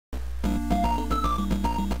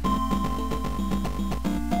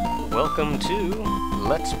welcome to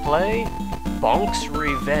Let's Play Bonk's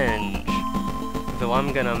Revenge. Though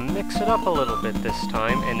I'm gonna mix it up a little bit this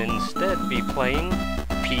time and instead be playing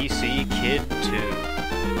PC Kid 2.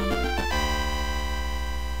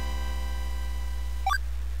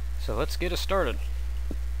 So let's get it started.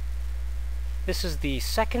 This is the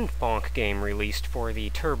second Bonk game released for the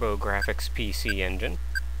Turbografx PC engine,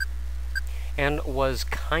 and was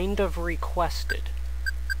kind of requested.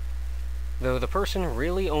 Though the person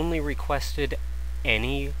really only requested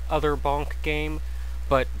any other Bonk game,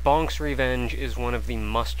 but Bonk's Revenge is one of the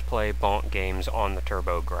must-play Bonk games on the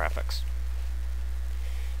Turbografx.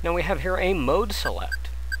 Now we have here a mode select.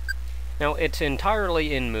 Now it's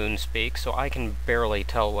entirely in Moonspeak, so I can barely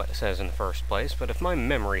tell what it says in the first place, but if my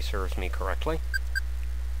memory serves me correctly,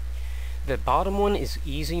 the bottom one is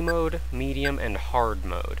easy mode, medium, and hard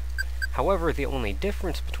mode. However, the only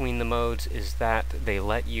difference between the modes is that they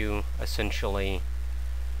let you, essentially,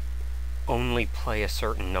 only play a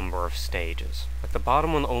certain number of stages. Like, the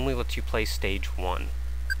bottom one only lets you play stage 1,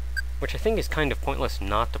 which I think is kind of pointless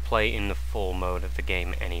not to play in the full mode of the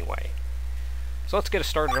game anyway. So let's get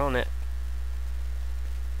started on it.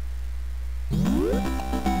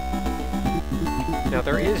 Now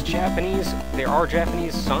there are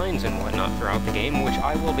Japanese signs and whatnot throughout the game, which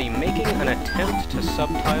I will be making an attempt to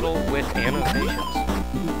subtitle with annotations.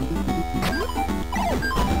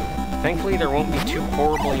 Thankfully there won't be too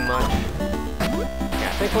horribly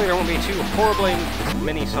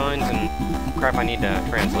many signs and crap I need to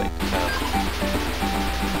translate.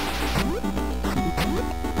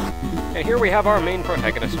 And here we have our main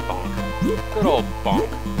protagonist, Bonk. Good old Bonk.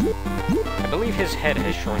 I believe his head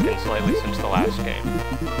has shrunken slightly since the last game.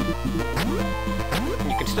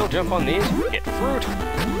 You can still jump on these, get fruit,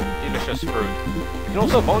 delicious fruit. You can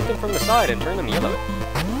also bonk them from the side and turn them yellow.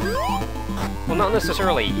 Well, not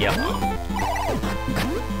necessarily yellow,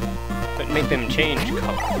 but make them change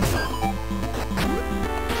color.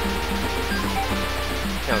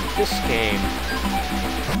 Now this game,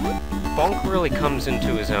 Bonk really comes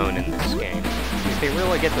into his own in this game. They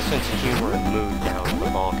really get the sense of humor and mood down in the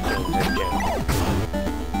Bonk games in general.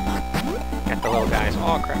 Got the little guys.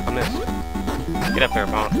 Oh crap, I missed. Get up there,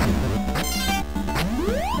 Bonk.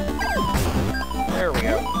 There we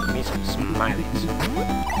go. Give me some smileys.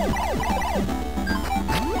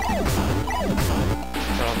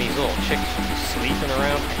 Got all these little chicks sleeping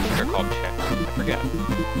around. I think they're called chicks. I forget.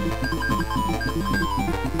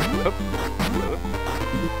 Oop. Oop.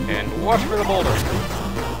 And watch for the boulder.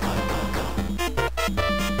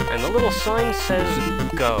 And the little sign says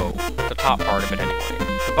go. The top part of it, anyway.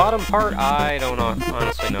 The bottom part, I don't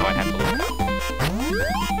honestly know. I'd have to look it up.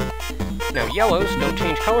 Now, yellows don't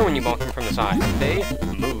change color when you bonk them from the side. They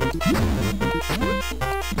move.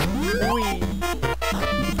 Whee!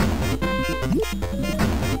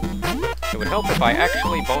 It would help if I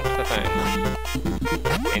actually bonked the thing.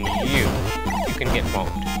 And you can get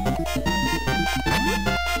bonked.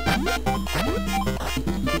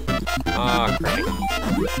 Ah, great.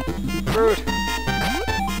 Fruit!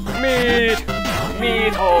 Meat!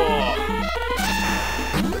 Meat! Oh!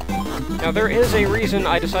 Now, there is a reason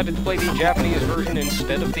I decided to play the Japanese version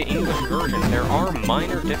instead of the English version. There are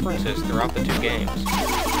minor differences throughout the two games.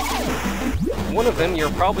 One of them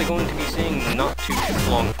you're probably going to be seeing not too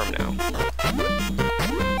long from now.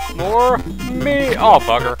 More meat! Oh,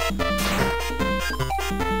 bugger.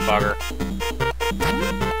 Bugger.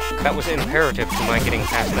 That was imperative to my getting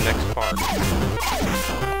past the next part.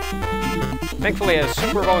 Thankfully, as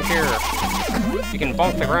Super Bonk here, you can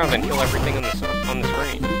bonk the ground and kill everything on the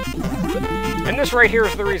screen. And this right here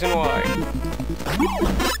is the reason why.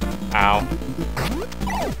 Ow.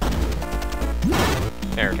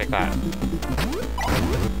 There, take that.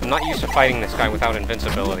 I'm not used to fighting this guy without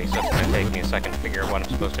invincibility, so it's gonna take me a second to figure out what I'm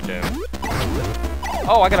supposed to do.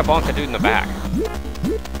 Oh, I gotta bonk the dude in the back.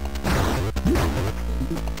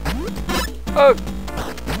 Oh!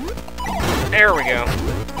 There we go.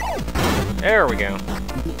 There we go.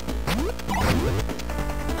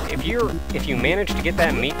 If you manage to get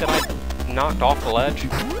that meat that I knocked off the ledge,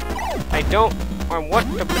 I want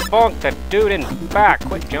to bonk the dude in back.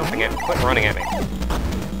 Quit jumping at me. Quit running at me.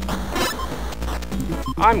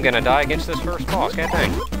 I'm gonna die against this first boss. God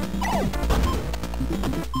dang.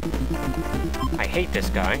 I hate this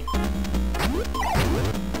guy.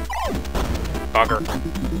 Bugger.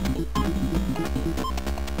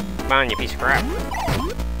 Come on, you piece of crap.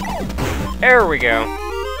 There we go.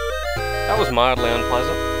 That was mildly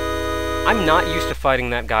unpleasant. I'm not used to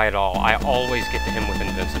fighting that guy at all. I always get to him with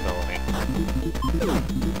invincibility.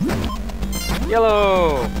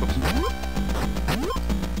 Yellow! Oops.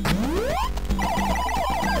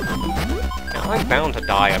 I'm bound to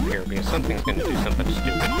die up here because something's gonna do something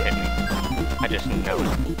stupid and hit me. I just know it.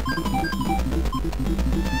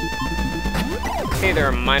 Hey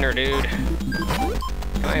there, miner dude.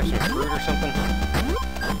 Can I have some fruit or something?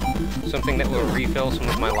 Something that will refill some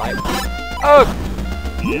of my life? Oh!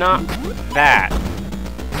 Not that.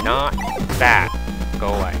 Not that. Go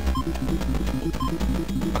away.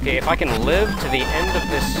 Okay, if I can live to the end of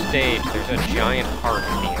this stage, there's a giant heart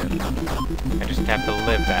at the end. I just have to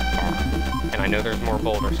live that far. And I know there's more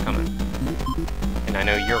boulders coming. And I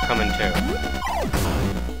know you're coming too.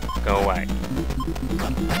 Go away.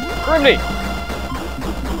 Grimney!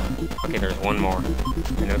 Okay, there's one more.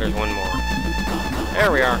 I know there's one more.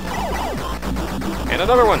 There we are. And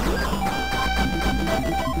another one!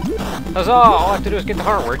 Huzzah! All I have to do is get the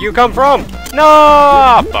heart. Where'd you come from?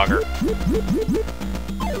 No! Bugger.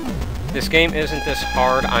 This game isn't this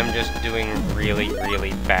hard, I'm just doing really,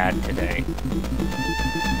 really bad today.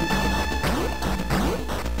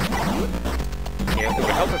 Yeah, it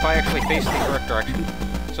would help if I actually faced the correct direction.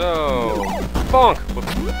 So... Bonk!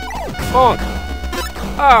 Bonk!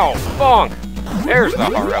 Ow! Bonk! There's the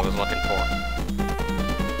heart I was looking for.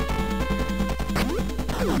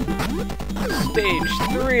 Stage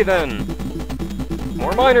 3, then!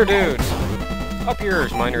 More miner dudes! Up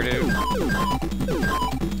yours, miner dude!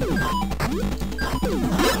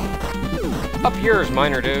 Up yours,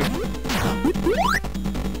 miner dude!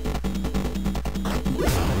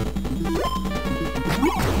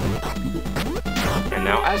 And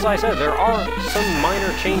now, as I said, there are some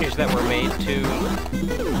minor changes that were made to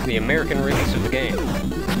the American release of the game.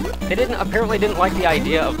 They apparently didn't like the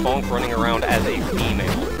idea of Bonk running around as a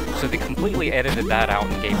female, so they completely edited that out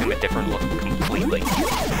and gave him a different look completely.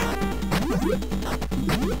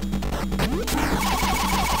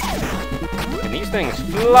 And these things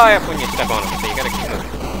fly up when you step on them, so you gotta keep moving.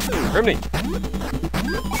 Grimney!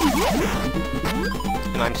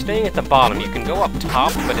 And I'm staying at the bottom. You can go up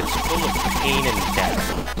top, but it's full of pain and death,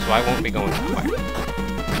 so I won't be going that way.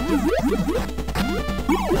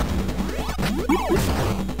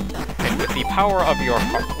 And with the power of your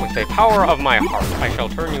heart, with the power of my heart, I shall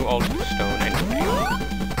turn you all to stone and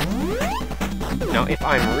clay. Now, if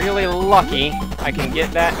I'm really lucky, I can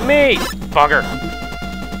get that meat! Bugger!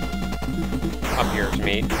 Up yours,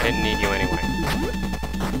 meat. I didn't need you anyway.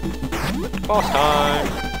 Boss time!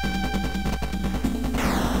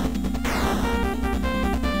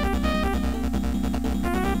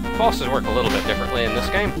 Bosses work a little bit differently in this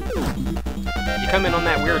game. You come in on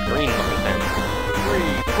that weird green looking thing. 3,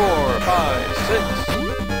 4, 5, 6.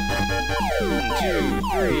 1, 2,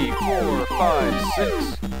 3, 4, 5,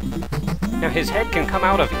 6. Now his head can come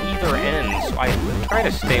out of either end, so I try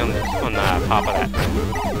to stay on the top of that thing.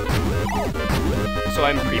 So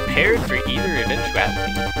I'm prepared for either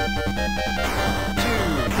eventuality. 2,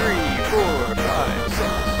 3, 4, 5, 6.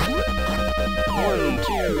 1,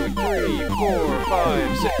 2, 3, 4,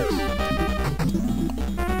 5, 6.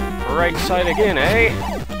 Right side again, eh?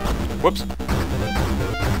 Whoops.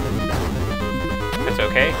 That's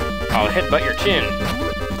okay. I'll headbutt your chin.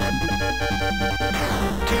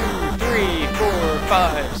 2, 3, 4,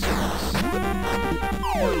 5, 6.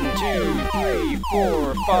 1, 2, 3,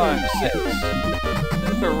 4, 5, 6.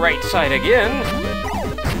 The right side again.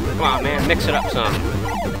 Come on, man, mix it up some.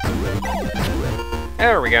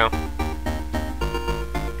 There we go.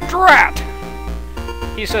 Drat!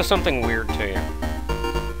 He says something weird to you.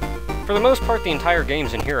 For the most part, the entire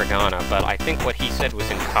game's in hiragana, but I think what he said was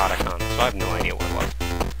in katakana, so I have no idea what it was.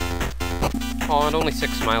 Oh, and only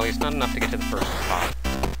 6 smileys, not enough to get to the first spot.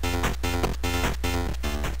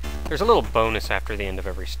 There's a little bonus after the end of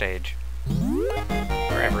every stage.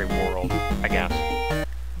 Or every world, I guess.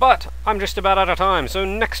 But, I'm just about out of time, so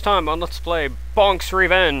next time on Let's Play Bonk's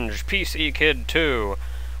Revenge, PC Kid 2,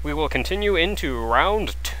 we will continue into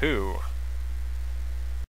Round 2.